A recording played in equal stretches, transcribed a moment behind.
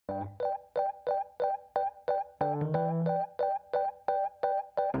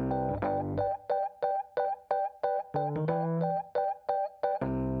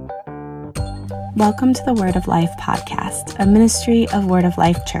Welcome to the Word of Life podcast, a ministry of Word of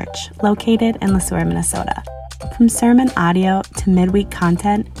Life Church located in Sueur, Minnesota. From sermon audio to midweek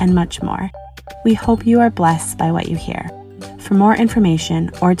content and much more, we hope you are blessed by what you hear. For more information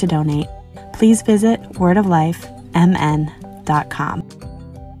or to donate, please visit wordoflifemn.com.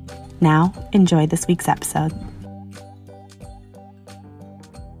 Now, enjoy this week's episode.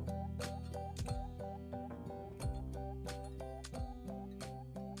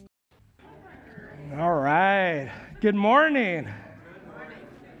 All right. Good morning.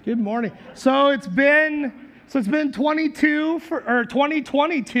 Good morning. So it's been 2022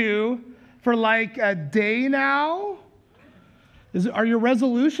 for like a day now. Are your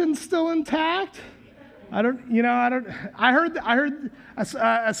resolutions still intact? I heard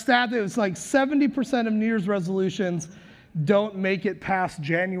a stat that it was like 70% of New Year's resolutions don't make it past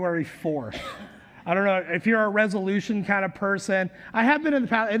January 4th. I don't know if you're a resolution kind of person. I have been in the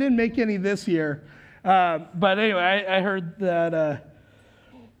past. I didn't make any this year. But anyway, I heard that,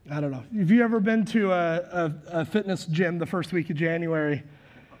 I don't know. Have you ever been to a fitness gym the first week of January,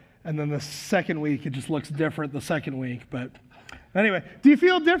 and then the second week, it just looks different the second week? But anyway, do you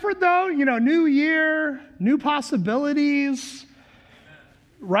feel different though? You know, new year, new possibilities,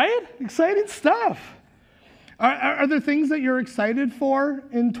 right? Exciting stuff. Are there things that you're excited for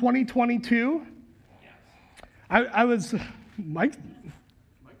in 2022? Yes.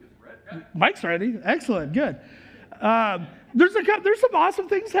 Mike's ready. Excellent. Good. There's some awesome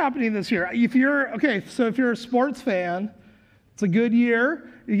things happening this year. If you're a sports fan, it's a good year.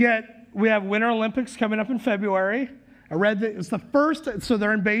 We have Winter Olympics coming up in February. I read that it's the first, so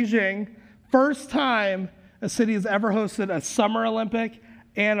they're in Beijing, first time a city has ever hosted a Summer Olympic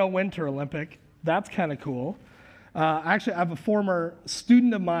and a Winter Olympic. That's kind of cool. Actually, I have a former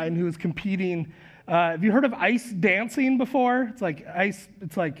student of mine who was competing. Have you heard of ice dancing before? It's like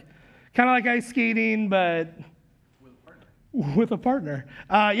kind of like ice skating, but with a partner.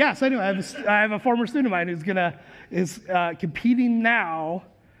 Yes, anyway, I have a former student of mine who's is competing now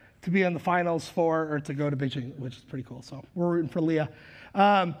to be in the finals to go to Beijing, which is pretty cool. So we're rooting for Leah.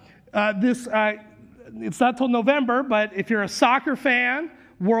 It's not till November, but if you're a soccer fan,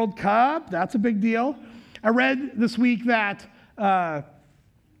 World Cup, that's a big deal. I read this week that the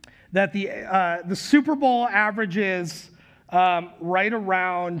Super Bowl averages right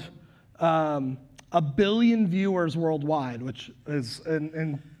around 1 billion viewers worldwide, which is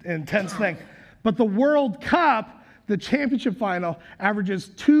an intense thing. But the World Cup, the championship final, averages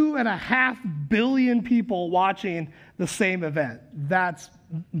 2.5 billion people watching the same event. That's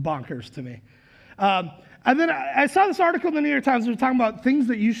bonkers to me. And then I saw this article in the New York Times. They're talking about things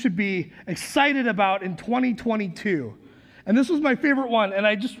that you should be excited about in 2022. And this was my favorite one. And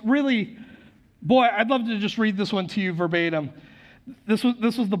I just really, I'd love to just read this one to you verbatim. This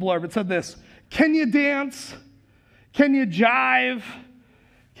was the blurb. It said this: can you dance? Can you jive?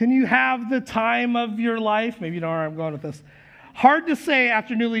 Can you have the time of your life? Maybe you know where I'm going with this. Hard to say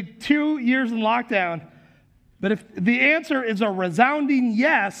after nearly 2 years in lockdown, but if the answer is a resounding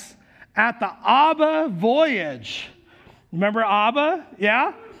yes at the ABBA Voyage. Remember ABBA?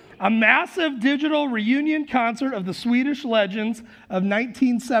 Yeah? A massive digital reunion concert of the Swedish legends of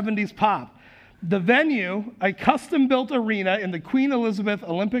 1970s pop. The venue, a custom-built arena in the Queen Elizabeth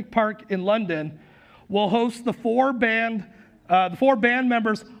Olympic Park in London, will host the four band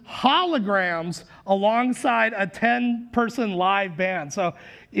members' holograms alongside a 10-person live band. So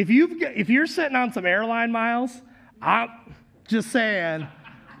if you're sitting on some airline miles, I'm just saying,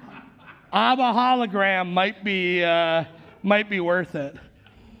 ABBA hologram might be worth it.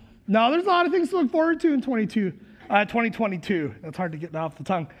 Now, there's a lot of things to look forward to in 2022. That's hard to get off the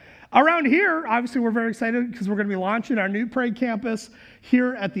tongue. Around here, obviously, we're very excited because we're going to be launching our new Prague campus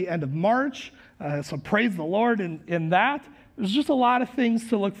here at the end of March. So praise the Lord in that. There's just a lot of things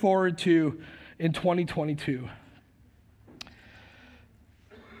to look forward to in 2022.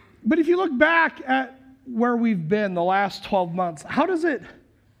 But if you look back at where we've been the last 12 months, how does it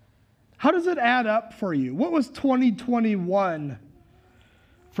add up for you? What was 2021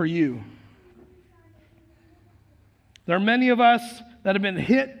 for you? There are many of us that have been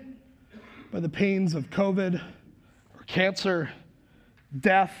hit by the pains of COVID or cancer,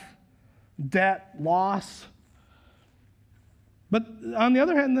 death, debt, loss. But on the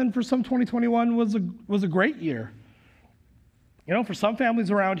other hand, then for some, 2021 was a great year. You know, for some families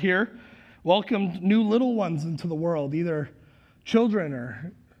around here, welcomed new little ones into the world, either children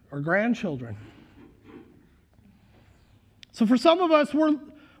or grandchildren. So for some of us,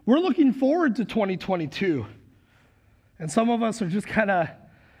 We're looking forward to 2022. And some of us are just kind of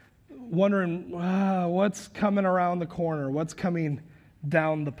wondering, what's coming around the corner? What's coming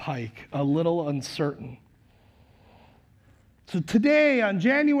down the pike? A little uncertain. So today, on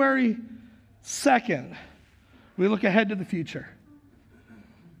January 2nd, we look ahead to the future.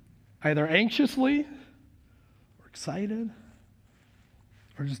 Either anxiously, or excited,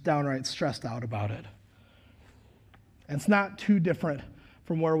 or just downright stressed out about it. And it's not too different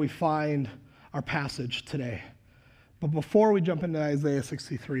from where we find our passage today. But before we jump into Isaiah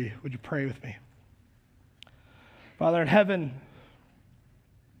 63, would you pray with me? Father in heaven,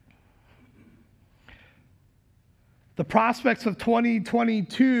 the prospects of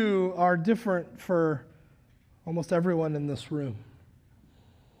 2022 are different for almost everyone in this room.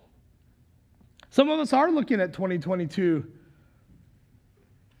 Some of us are looking at 2022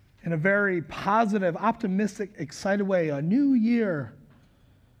 in a very positive, optimistic, excited way. A new year,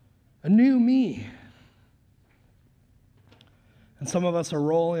 a new me. And some of us are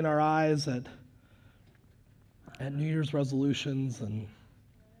rolling our eyes at New Year's resolutions and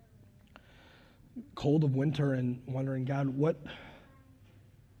cold of winter and wondering, God, what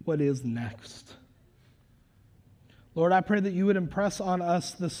is next? Lord, I pray that you would impress on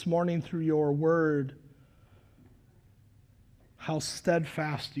us this morning through your word how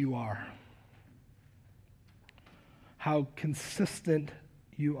steadfast you are, how consistent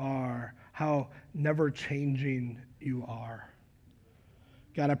you are, how never-changing you are.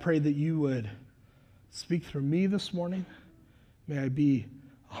 God, I pray that you would speak through me this morning. May I be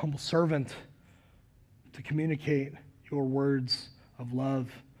a humble servant to communicate your words of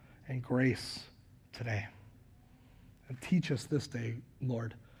love and grace today. And teach us this day,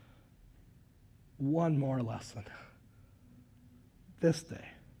 Lord, one more lesson this day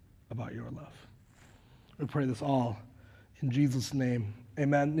about your love. We pray this all in Jesus' name.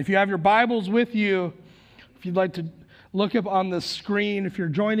 Amen. If you have your Bibles with you, if you'd like to look up on the screen, if you're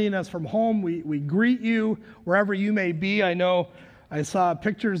joining us from home, we greet you wherever you may be. I know I saw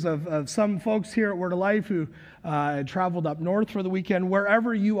pictures of some folks here at Word of Life who had traveled up north for the weekend.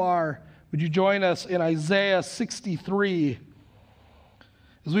 Wherever you are, would you join us in Isaiah 63?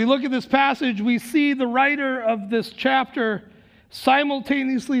 As we look at this passage, we see the writer of this chapter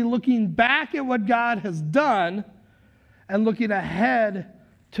simultaneously looking back at what God has done and looking ahead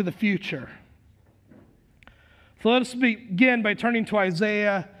to the future. So let us begin by turning to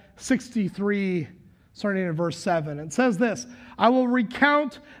Isaiah 63, starting in verse 7. It says this, I will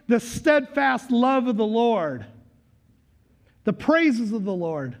recount the steadfast love of the Lord, the praises of the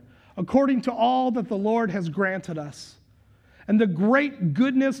Lord, according to all that the Lord has granted us, and the great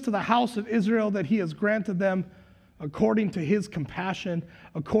goodness to the house of Israel that he has granted them according to his compassion,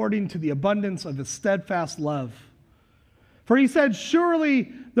 according to the abundance of his steadfast love. For he said,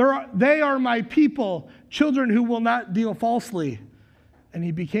 surely they are my people, children who will not deal falsely. And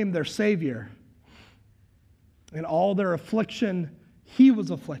he became their Savior. In all their affliction, he was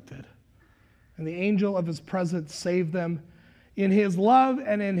afflicted. And the angel of his presence saved them. In his love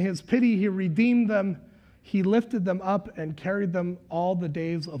and in his pity, he redeemed them. He lifted them up and carried them all the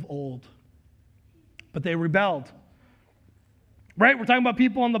days of old. But they rebelled. Right? We're talking about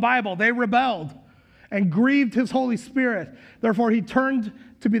people in the Bible. They rebelled and grieved his Holy Spirit. Therefore, he turned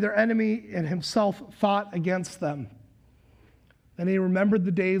to be their enemy and himself fought against them. And he remembered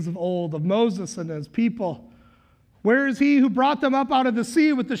the days of old, of Moses and his people. Where is he who brought them up out of the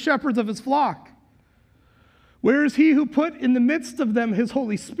sea with the shepherds of his flock? Where is he who put in the midst of them his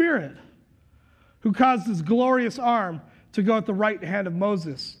Holy Spirit, who caused his glorious arm to go at the right hand of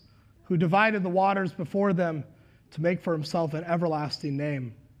Moses, who divided the waters before them to make for himself an everlasting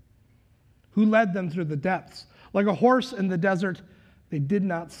name, who led them through the depths? Like a horse in the desert, they did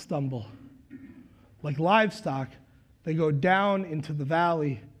not stumble. Like livestock, they go down into the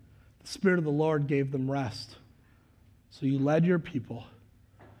valley. The Spirit of the Lord gave them rest. So you led your people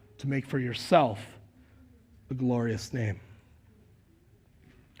to make for yourself a glorious name.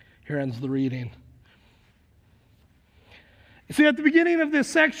 Here ends the reading. You see, at the beginning of this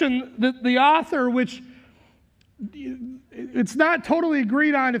section, the author, which it's not totally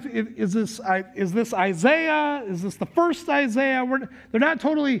agreed on is this Isaiah? Is this the first Isaiah? They're not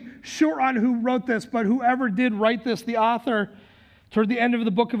totally sure on who wrote this, but whoever did write this, the author, toward the end of the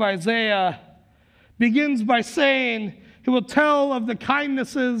book of Isaiah, begins by saying he will tell of the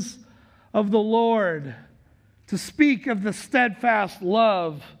kindnesses of the Lord, to speak of the steadfast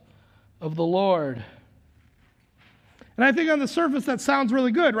love of the Lord. And I think on the surface that sounds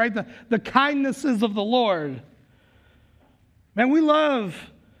really good, right? The kindnesses of the Lord. Man, we love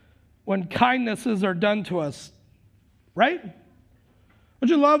when kindnesses are done to us, right? Don't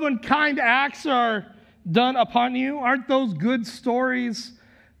you love when kind acts are done upon you? Aren't those good stories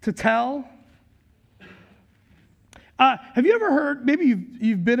to tell? Have you ever heard, maybe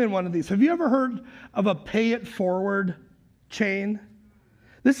you've been in one of these, have you ever heard of a pay it forward chain?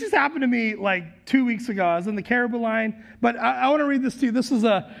 This just happened to me like 2 weeks ago. I was in the Caribou line, but I want to read this to you. This is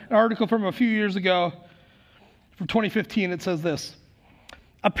an article from a few years ago, from 2015. It says this: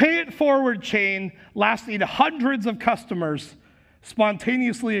 a pay it forward chain lasting hundreds of customers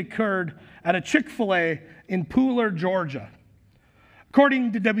spontaneously occurred at a Chick-fil-A in Pooler, Georgia.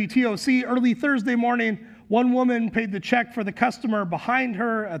 According to WTOC, early Thursday morning, one woman paid the check for the customer behind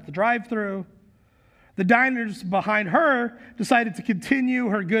her at the drive-thru. The diners behind her decided to continue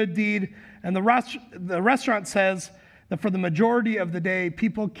her good deed, and the restaurant says that for the majority of the day,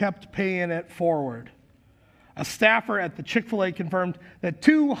 people kept paying it forward. A staffer at the Chick-fil-A confirmed that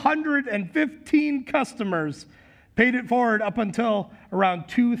 215 customers paid it forward up until around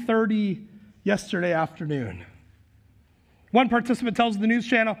 2:30 yesterday afternoon. One participant tells the news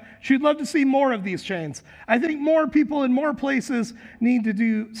channel she'd love to see more of these chains. I think more people in more places need to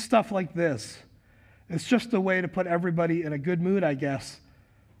do stuff like this. It's just a way to put everybody in a good mood, I guess.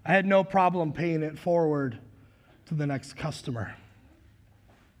 I had no problem paying it forward to the next customer.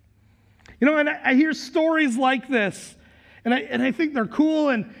 You know, and I hear stories like this, and I think they're cool,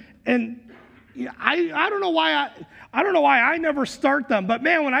 and I don't know why I never start them. But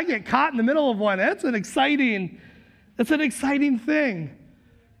man, when I get caught in the middle of one, it's an exciting thing.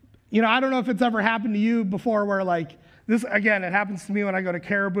 You know, I don't know if it's ever happened to you before where like this, again, it happens to me when I go to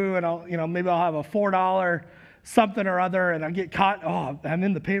Caribou and maybe I'll have a $4 something or other and I get caught, oh, I'm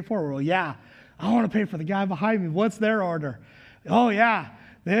in the pay for world. Yeah, I want to pay for the guy behind me. What's their order? Oh yeah,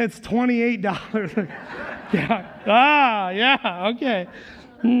 it's $28. Yeah, yeah, okay.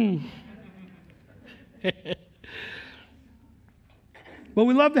 But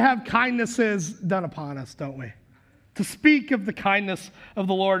we love to have kindnesses done upon us, don't we? To speak of the kindness of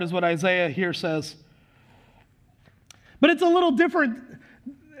the Lord is what Isaiah here says. But it's a little different.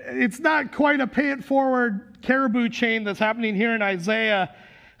 It's not quite a pay it forward Caribou chain that's happening here in Isaiah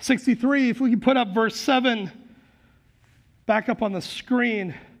 63. If we can put up verse 7 back up on the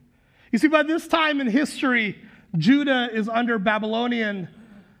screen. You see, by this time in history, Judah is under Babylonian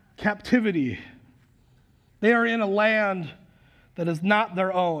captivity. They are in a land that is not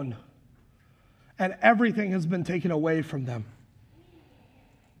their own, and everything has been taken away from them.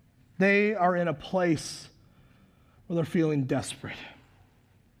 They are in a place where they're feeling desperate.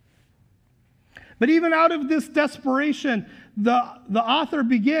 But even out of this desperation, the author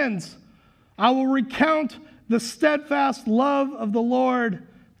begins, I will recount the steadfast love of the Lord,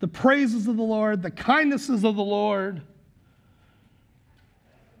 the praises of the Lord, the kindnesses of the Lord.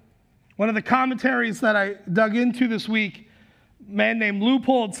 One of the commentaries that I dug into this week, a man named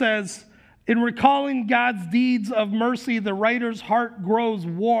Leupold says, in recalling God's deeds of mercy, the writer's heart grows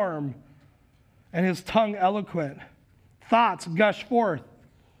warm and his tongue eloquent. Thoughts gush forth.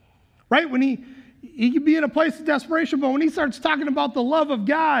 Right? When he can be in a place of desperation, but when he starts talking about the love of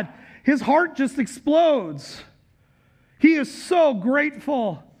God, his heart just explodes. He is so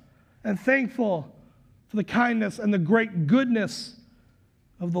grateful and thankful for the kindness and the great goodness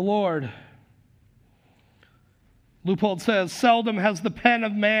of the Lord. Leupold says, seldom has the pen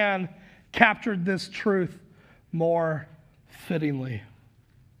of man captured this truth more fittingly.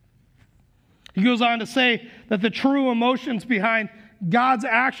 He goes on to say that the true emotions behind God's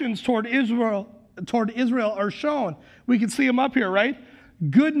actions toward Israel are shown. We can see them up here, right?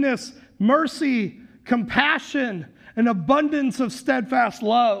 Goodness, mercy, compassion, an abundance of steadfast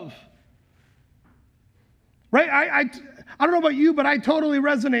love. Right? I don't know about you, but I totally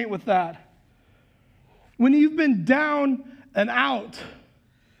resonate with that. When you've been down and out,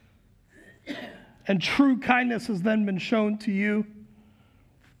 and true kindness has then been shown to you,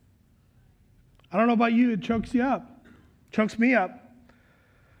 I don't know about you, it chokes you up. Chokes me up.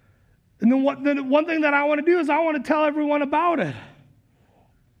 And then one thing that I want to do is I want to tell everyone about it.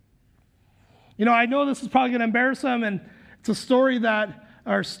 You know, I know this is probably going to embarrass them, and it's a story that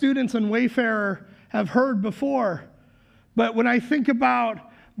our students in Wayfarer have heard before. But when I think about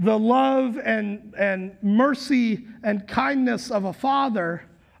the love and mercy and kindness of a Father,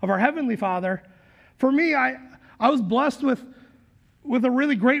 of our Heavenly Father, for me, I was blessed with a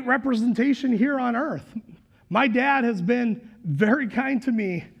really great representation here on earth. My dad has been very kind to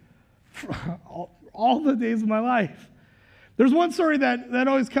me for all the days of my life. There's one story that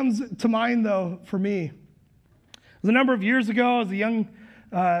always comes to mind, though, for me. It was a number of years ago. I was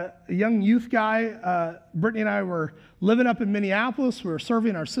a young youth guy. Brittany and I were living up in Minneapolis. We were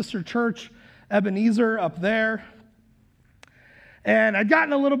serving our sister church, Ebenezer, up there. And I'd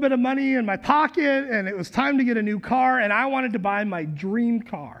gotten a little bit of money in my pocket, and it was time to get a new car, and I wanted to buy my dream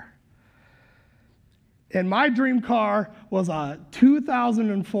car. And my dream car was a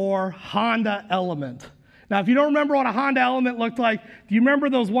 2004 Honda Element. Now, if you don't remember what a Honda Element looked like, do you remember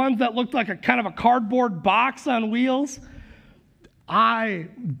those ones that looked like a kind of a cardboard box on wheels? I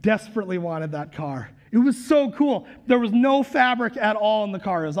desperately wanted that car. It was so cool. There was no fabric at all in the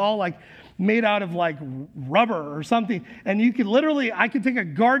car. It was all like made out of like rubber or something. And you could literally, I could take a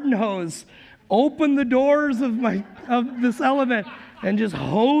garden hose, open the doors of this Element, and just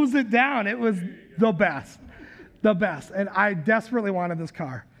hose it down. It was the best. And I desperately wanted this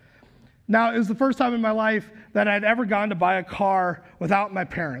car. Now, it was the first time in my life that I'd ever gone to buy a car without my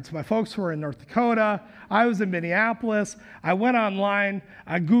parents. My folks were in North Dakota. I was in Minneapolis. I went online.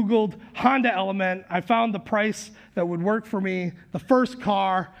 I Googled Honda Element. I found the price that would work for me, the first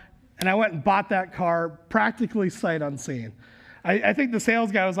car, and I went and bought that car practically sight unseen. I think the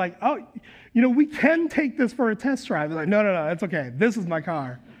sales guy was like, oh, we can take this for a test drive. I was like, no, it's okay. This is my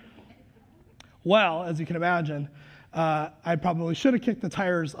car. Well, as you can imagine, I probably should have kicked the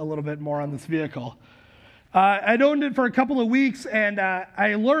tires a little bit more on this vehicle. I'd owned it for a couple of weeks, and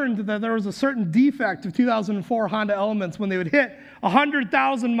I learned that there was a certain defect of 2004 Honda Elements. When they would hit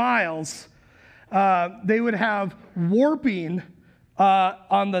 100,000 miles, they would have warping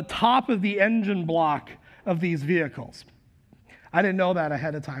on the top of the engine block of these vehicles. I didn't know that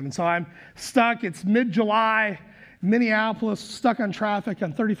ahead of time, and so I'm stuck. It's mid-July, Minneapolis, stuck on traffic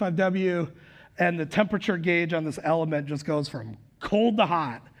on 35W, and the temperature gauge on this Element just goes from cold to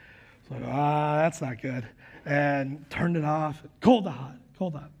hot. It's like, that's not good. And turned it off, cold to hot,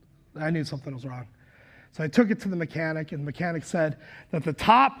 cold to hot. I knew something was wrong. So I took it to the mechanic, and the mechanic said that the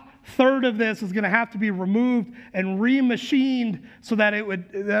top third of this is going to have to be removed and remachined so that it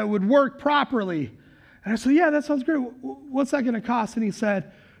would work properly. And I said, yeah, that sounds great. What's that going to cost? And he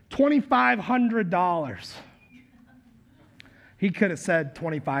said, $2,500. He could have said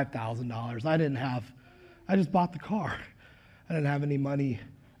 $25,000. I just bought the car. I didn't have any money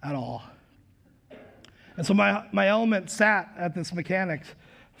at all. And so my Element sat at this mechanic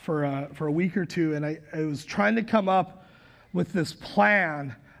for a week or two, and I was trying to come up with this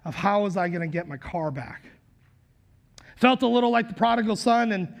plan of how was I going to get my car back. Felt a little like the prodigal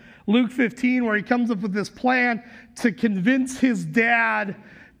son in Luke 15, where he comes up with this plan to convince his dad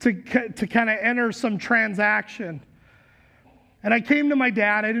to kind of enter some transaction. And I came to my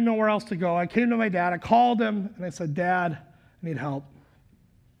dad. I didn't know where else to go. I came to my dad. I called him, and I said, Dad, I need help.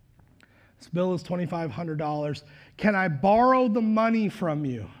 This bill is $2,500. Can I borrow the money from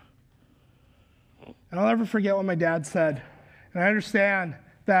you? And I'll never forget what my dad said. And I understand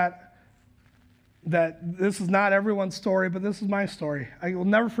that this is not everyone's story, but this is my story. I will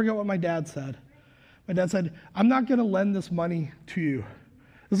never forget what my dad said. My dad said, I'm not going to lend this money to you.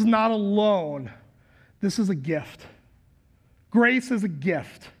 This is not a loan. This is a gift. Grace is a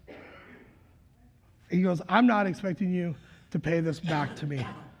gift. He goes, I'm not expecting you to pay this back to me.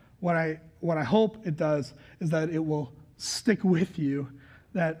 What I hope it does is that it will stick with you,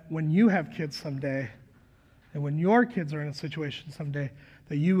 that when you have kids someday, and when your kids are in a situation someday,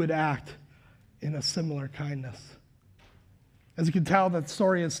 that you would act in a similar kindness. As you can tell, that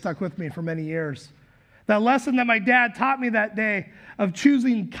story has stuck with me for many years. That lesson that my dad taught me that day of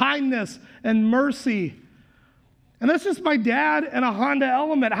choosing kindness and mercy. And that's just my dad and a Honda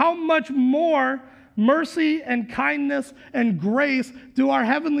Element. How much more mercy and kindness and grace do our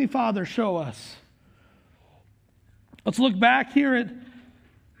Heavenly Father show us? Let's look back here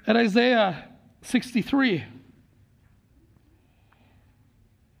at Isaiah 63.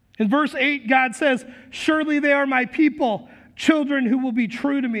 In verse 8, God says, surely they are my people, children who will be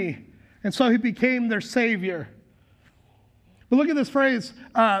true to me. And so he became their Savior. But look at this phrase.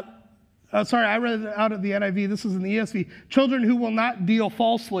 I read it out of the NIV. This is in the ESV. Children who will not deal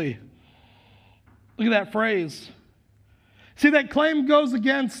falsely. Look at that phrase. See, that claim goes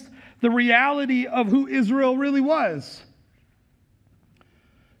against the reality of who Israel really was.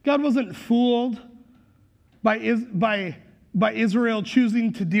 God wasn't fooled by Israel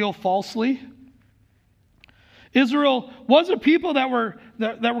choosing to deal falsely. Israel was a people that were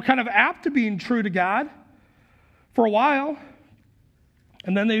kind of apt to being true to God for a while.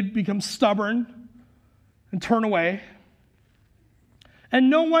 And then they'd become stubborn and turn away. And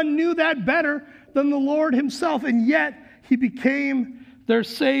no one knew that better than the Lord himself, and yet he became their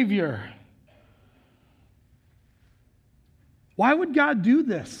Savior. Why would God do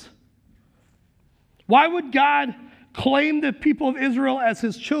this? Why would God claim the people of Israel as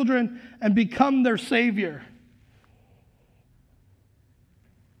his children and become their Savior?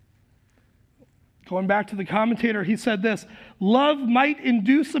 Going back to the commentator, he said this: love might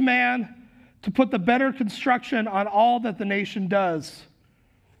induce a man to put the better construction on all that the nation does.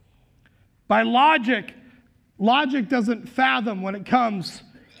 By logic doesn't fathom when it comes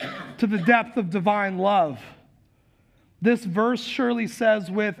to the depth of divine love. This verse surely says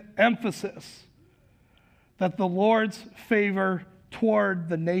with emphasis that the Lord's favor toward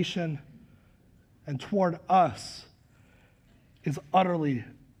the nation and toward us is utterly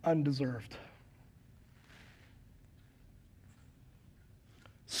undeserved.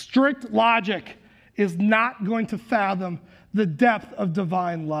 Strict logic is not going to fathom the depth of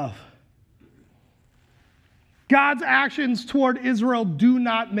divine love. God's actions toward Israel do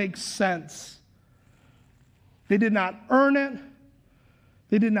not make sense. They did not earn it.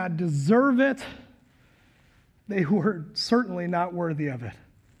 They did not deserve it. They were certainly not worthy of it.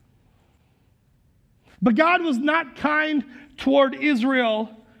 But God was not kind toward Israel.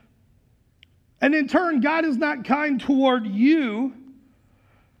 And in turn, God is not kind toward you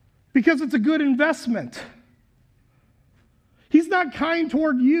because it's a good investment. He's not kind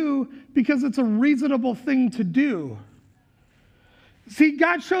toward you because it's a reasonable thing to do. See,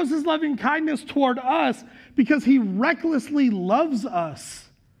 God shows his loving kindness toward us because he recklessly loves us.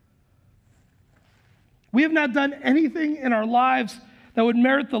 We have not done anything in our lives that would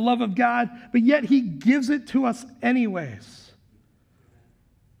merit the love of God, but yet he gives it to us anyways.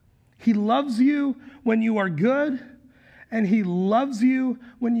 He loves you when you are good, and he loves you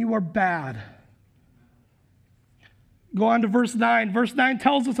when you are bad. Go on to verse 9. Verse 9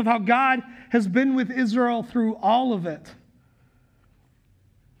 tells us of how God has been with Israel through all of it.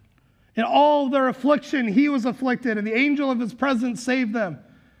 In all their affliction, he was afflicted, and the angel of his presence saved them.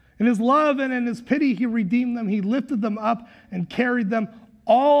 In his love and in his pity, he redeemed them. He lifted them up and carried them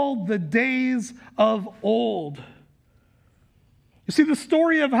all the days of old. You see, the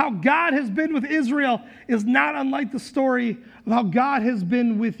story of how God has been with Israel is not unlike the story of how God has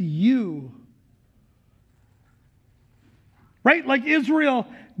been with you. Right? Like Israel,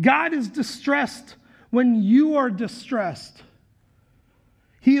 God is distressed when you are distressed.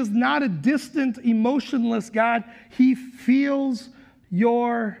 He is not a distant, emotionless God. He feels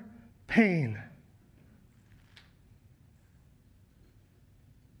your pain.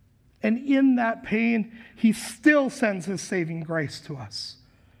 And in that pain, he still sends his saving grace to us.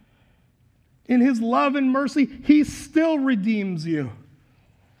 In his love and mercy, he still redeems you.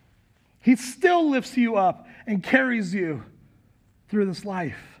 He still lifts you up and carries you through this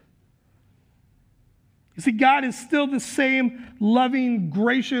life. You see, God is still the same loving,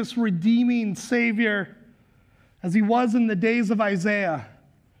 gracious, redeeming Savior as he was in the days of Isaiah.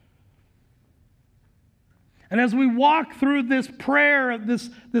 And as we walk through this prayer, this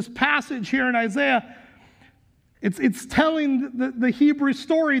passage here in Isaiah, it's telling the Hebrew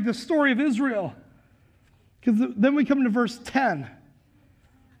story, the story of Israel. Because then we come to verse 10.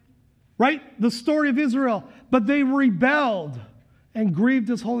 Right? The story of Israel. But they rebelled and grieved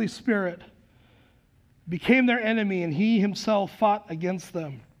his Holy Spirit, became their enemy, and he himself fought against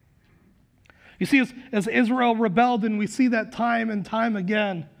them. You see, as Israel rebelled, and we see that time and time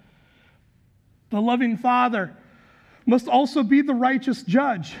again, the loving Father must also be the righteous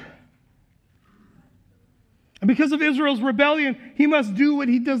judge. And because of Israel's rebellion, he must do what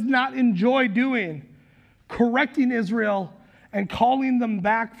he does not enjoy doing, correcting Israel and calling them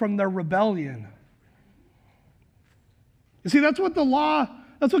back from their rebellion. You see, that's what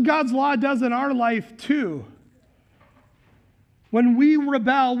God's law does in our life too. When we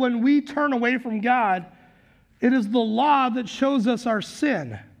rebel, when we turn away from God, it is the law that shows us our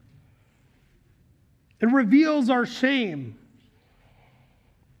sin. It reveals our shame.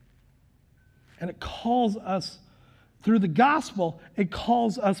 And it calls us, through the gospel, it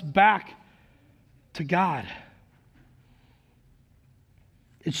calls us back to God.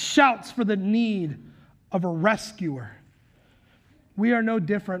 It shouts for the need of a rescuer. We are no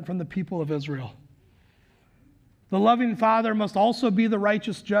different from the people of Israel. The loving Father must also be the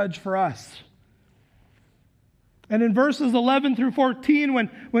righteous judge for us. And in verses 11 through 14,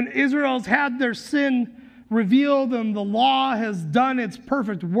 when Israel's had their sin revealed and the law has done its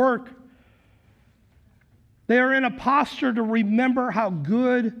perfect work, they are in a posture to remember how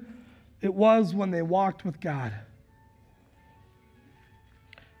good it was when they walked with God.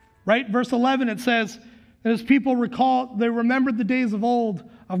 Right? Verse 11, it says, and his people they remembered the days of old,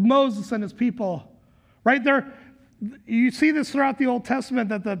 of Moses and his people. Right there, you see this throughout the Old Testament,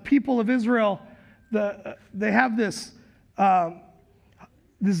 that the people of Israel, they have this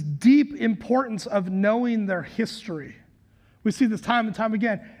deep importance of knowing their history. We see this time and time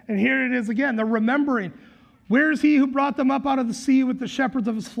again. And here it is again. They're remembering, Where is he who brought them up out of the sea with the shepherds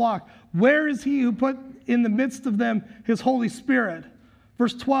of his flock? Where is he who put in the midst of them his Holy Spirit?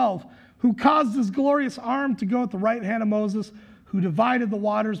 Verse 12, who caused his glorious arm to go at the right hand of Moses, who divided the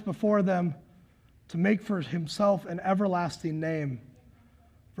waters before them to make for himself an everlasting name.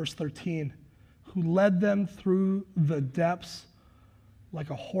 Verse 13, who led them through the depths like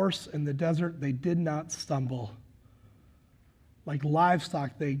a horse in the desert, they did not stumble. Like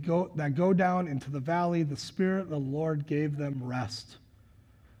livestock that go down into the valley, the Spirit of the Lord gave them rest.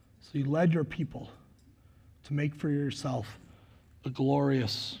 So you led your people to make for yourself a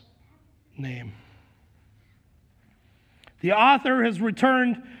glorious name. The author has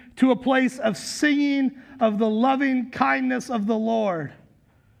returned to a place of singing of the loving kindness of the Lord.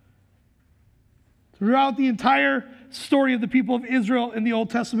 Throughout the entire story of the people of Israel in the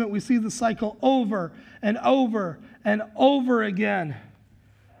Old Testament, we see the cycle over and over and over again.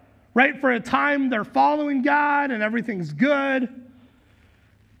 Right? For a time, they're following God and everything's good.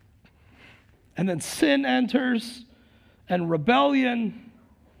 And then sin enters and rebellion.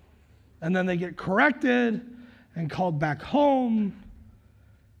 And then they get corrected and called back home.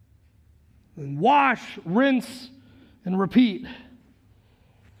 And wash, rinse, and repeat.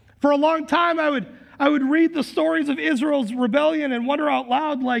 For a long time, I would read the stories of Israel's rebellion and wonder out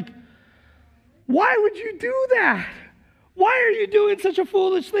loud, like, why would you do that? Why are you doing such a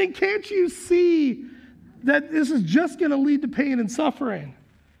foolish thing? Can't you see that this is just going to lead to pain and suffering?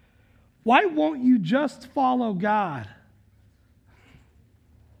 Why won't you just follow God?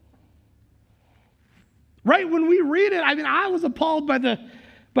 Right when we read it, I was appalled by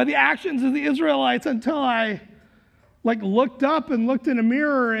the actions of the Israelites until I looked up and looked in a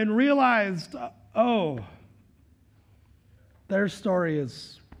mirror and realized, oh, their story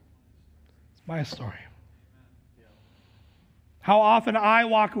is my story. How often I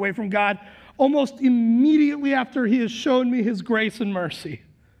walk away from God almost immediately after he has shown me his grace and mercy.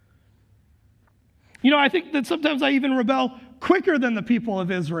 I think that sometimes I even rebel quicker than the people of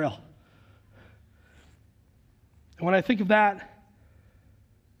Israel. And when I think of that,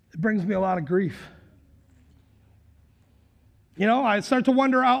 it brings me a lot of grief. I start to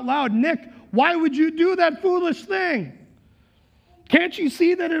wonder out loud, Nick, why would you do that foolish thing? Can't you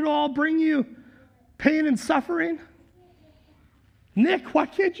see that it'll all bring you pain and suffering? Nick, why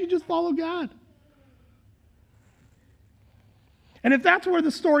can't you just follow God? And if that's where the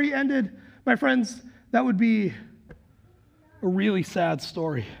story ended, my friends, that would be a really sad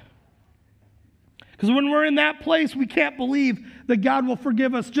story. Because when we're in that place, we can't believe that God will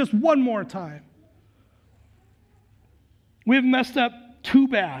forgive us just one more time. We've messed up too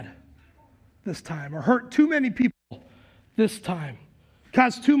bad this time, or hurt too many people this time,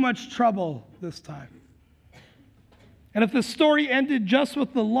 caused too much trouble this time. And if the story ended just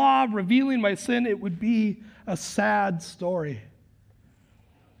with the law revealing my sin, it would be a sad story.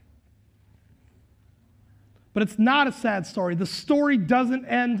 But it's not a sad story. The story doesn't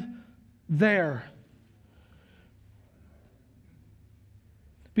end there.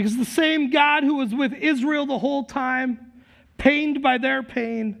 Because the same God who was with Israel the whole time, pained by their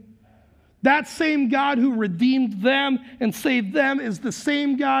pain, that same God who redeemed them and saved them is the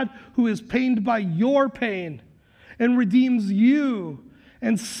same God who is pained by your pain and redeems you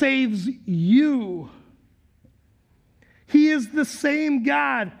and saves you. He is the same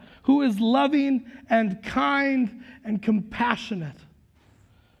God who is loving and kind and compassionate.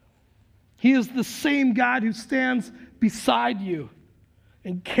 He is the same God who stands beside you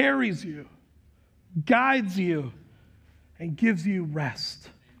and carries you, guides you, and gives you rest.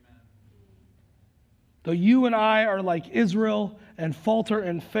 Though you and I are like Israel and falter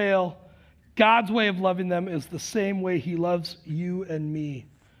and fail, God's way of loving them is the same way he loves you and me.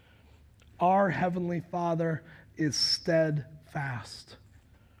 Our Heavenly Father is steadfast.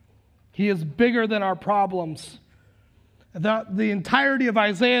 He is bigger than our problems. The entirety of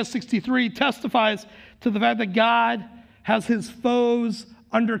Isaiah 63 testifies to the fact that God has his foes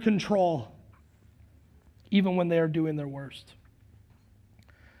under control, even when they are doing their worst.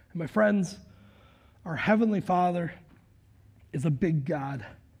 And my friends, our Heavenly Father is a big God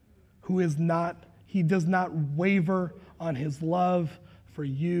he does not waver on his love for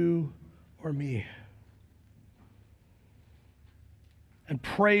you or me. And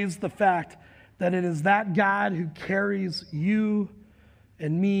praise the fact that it is that God who carries you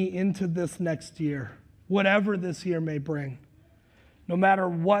and me into this next year, whatever this year may bring. No matter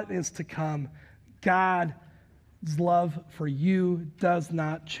what is to come, God's love for you does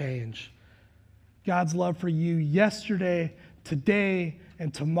not change. God's love for you yesterday, today,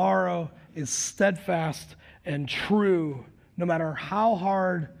 and tomorrow is steadfast and true, no matter how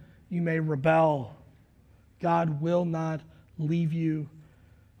hard you may rebel. God will not leave you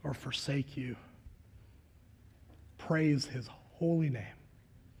or forsake you. Praise his holy name.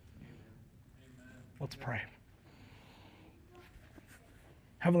 Let's pray.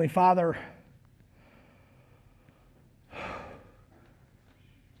 Heavenly Father,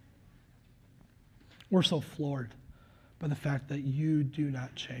 we're so floored by the fact that you do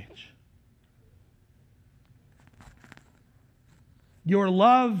not change. Your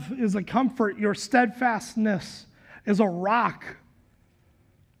love is a comfort. Your steadfastness is a rock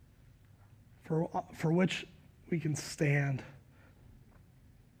for which we can stand.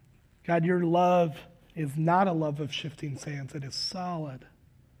 God, your love is not a love of shifting sands. It is solid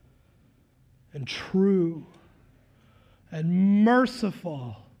and true and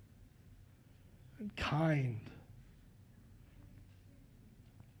merciful and kind.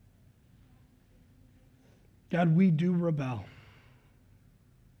 God, we do rebel.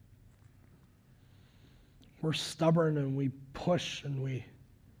 We're stubborn and we push and we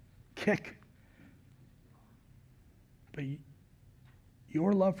kick. But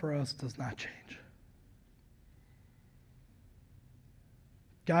your love for us does not change.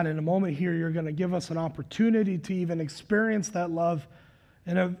 God, in a moment here, you're going to give us an opportunity to even experience that love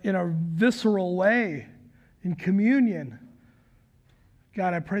in a visceral way, in communion.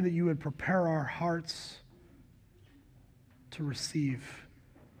 God, I pray that you would prepare our hearts to receive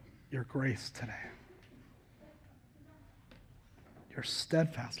your grace today. Your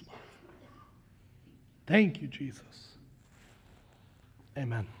steadfast love. Thank you, Jesus.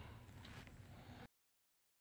 Amen.